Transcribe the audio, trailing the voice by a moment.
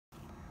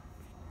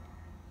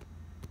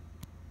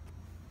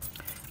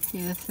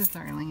Hey, this is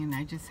Arlene.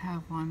 I just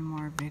have one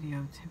more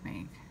video to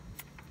make.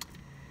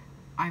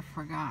 I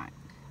forgot,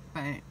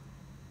 but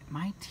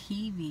my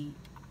TV,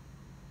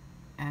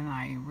 and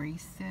I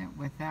erased it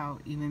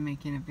without even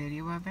making a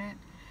video of it,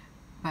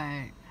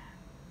 but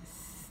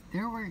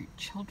there were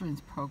children's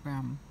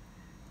program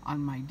on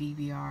my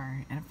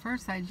DVR, and at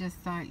first I just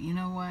thought, you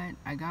know what,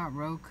 I got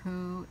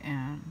Roku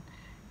and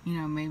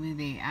maybe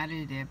they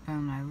added it, but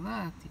when I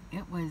looked,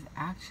 it was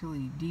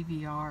actually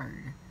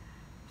DVR'd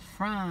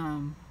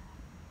from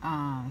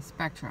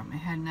Spectrum. It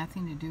had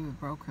nothing to do with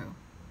Roku.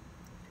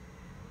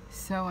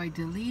 So I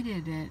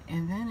deleted it,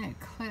 and then it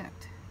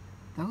clicked.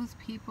 Those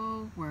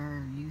people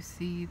where you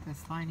see the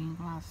sliding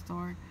glass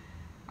door,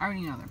 I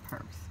already know they're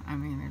perps.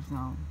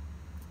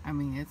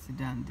 It's a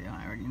done deal.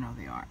 I already know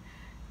they are.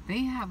 They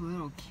have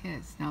little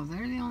kids. Now,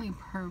 they're the only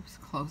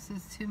perps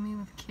closest to me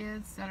with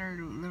kids that are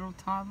little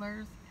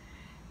toddlers.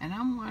 And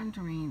I'm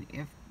wondering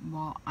if,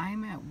 while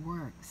I'm at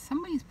work,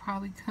 somebody's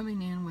probably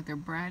coming in with their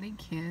bratty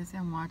kids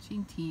and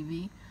watching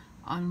TV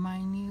on my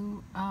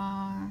new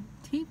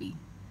TV.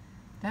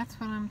 That's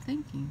what I'm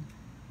thinking.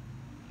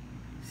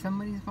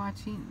 Somebody's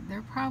watching,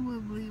 they're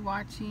probably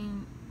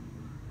watching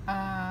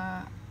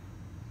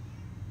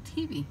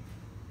TV.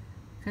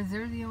 Because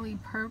they're the only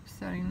perps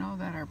that I know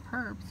that are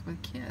perps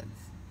with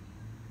kids.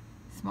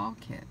 Small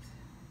kids.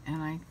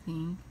 And I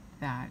think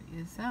that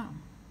is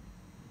them.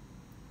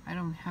 I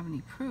don't have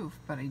any proof,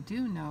 but I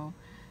do know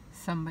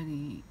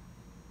somebody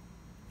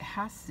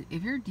has to.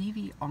 If you're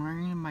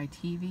DVRing my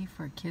TV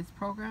for kids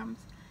programs,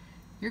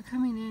 you're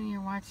coming in and you're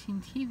watching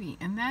TV.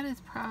 And that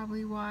is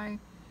probably why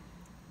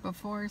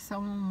before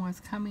someone was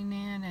coming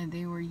in and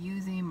they were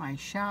using my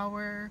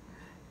shower,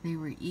 they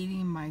were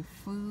eating my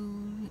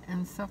food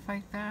and stuff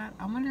like that.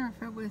 I wonder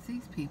if it was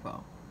these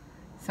people.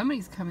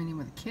 Somebody's coming in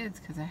with kids,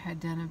 because I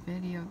had done a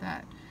video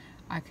that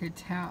I could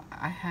tell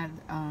I had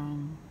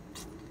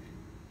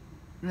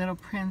little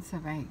prints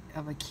of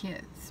a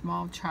kid.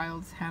 Small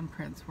child's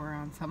handprints were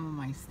on some of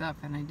my stuff,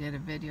 and I did a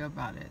video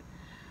about it.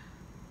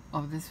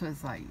 Oh, this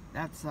was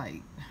that's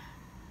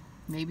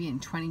maybe in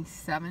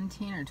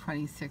 2017 or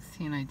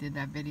 2016 I did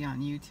that video on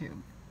YouTube.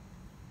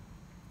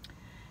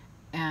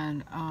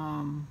 And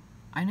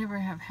I never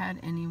have had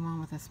anyone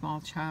with a small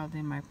child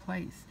in my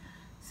place.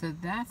 So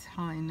that's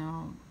how I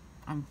know.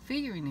 I'm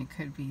figuring it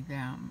could be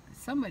them.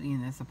 Somebody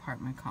in this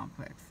apartment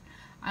complex.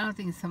 I don't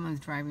think someone's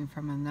driving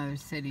from another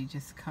city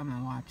just to come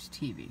and watch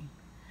TV.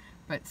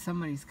 But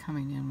somebody's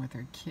coming in with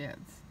their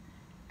kids.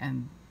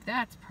 And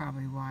that's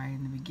probably why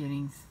in the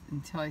beginning,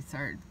 until I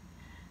started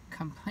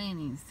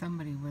complaining,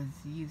 somebody was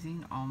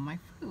using all my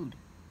food.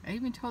 I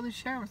even told the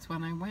sheriffs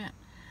when I went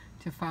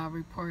to file a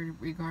report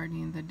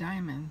regarding the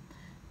diamond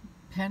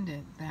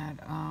pendant that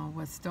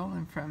was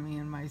stolen from me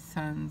and my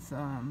son's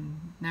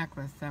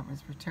necklace that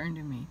was returned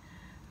to me.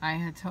 I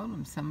had told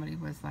them somebody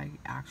was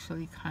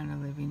actually kind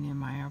of living in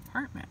my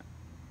apartment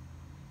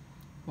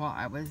while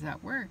I was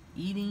at work,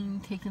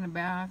 eating, taking a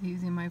bath,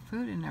 using my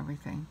food and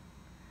everything.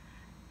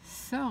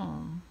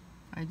 So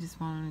I just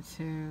wanted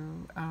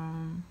to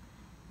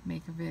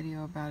make a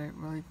video about it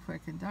really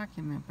quick and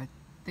document, but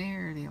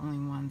they're the only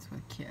ones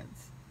with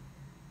kids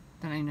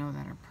that I know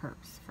that are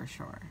perps for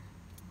sure,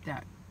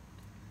 that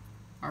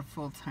are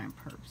full-time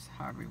perps,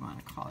 however you want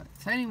to call it.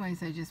 So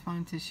anyways, I just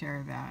wanted to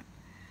share that.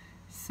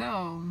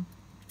 So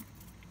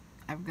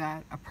I've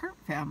got a perp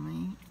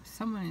family,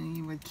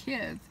 someone with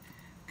kids,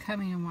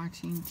 coming and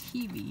watching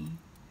TV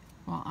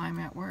while I'm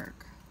at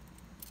work.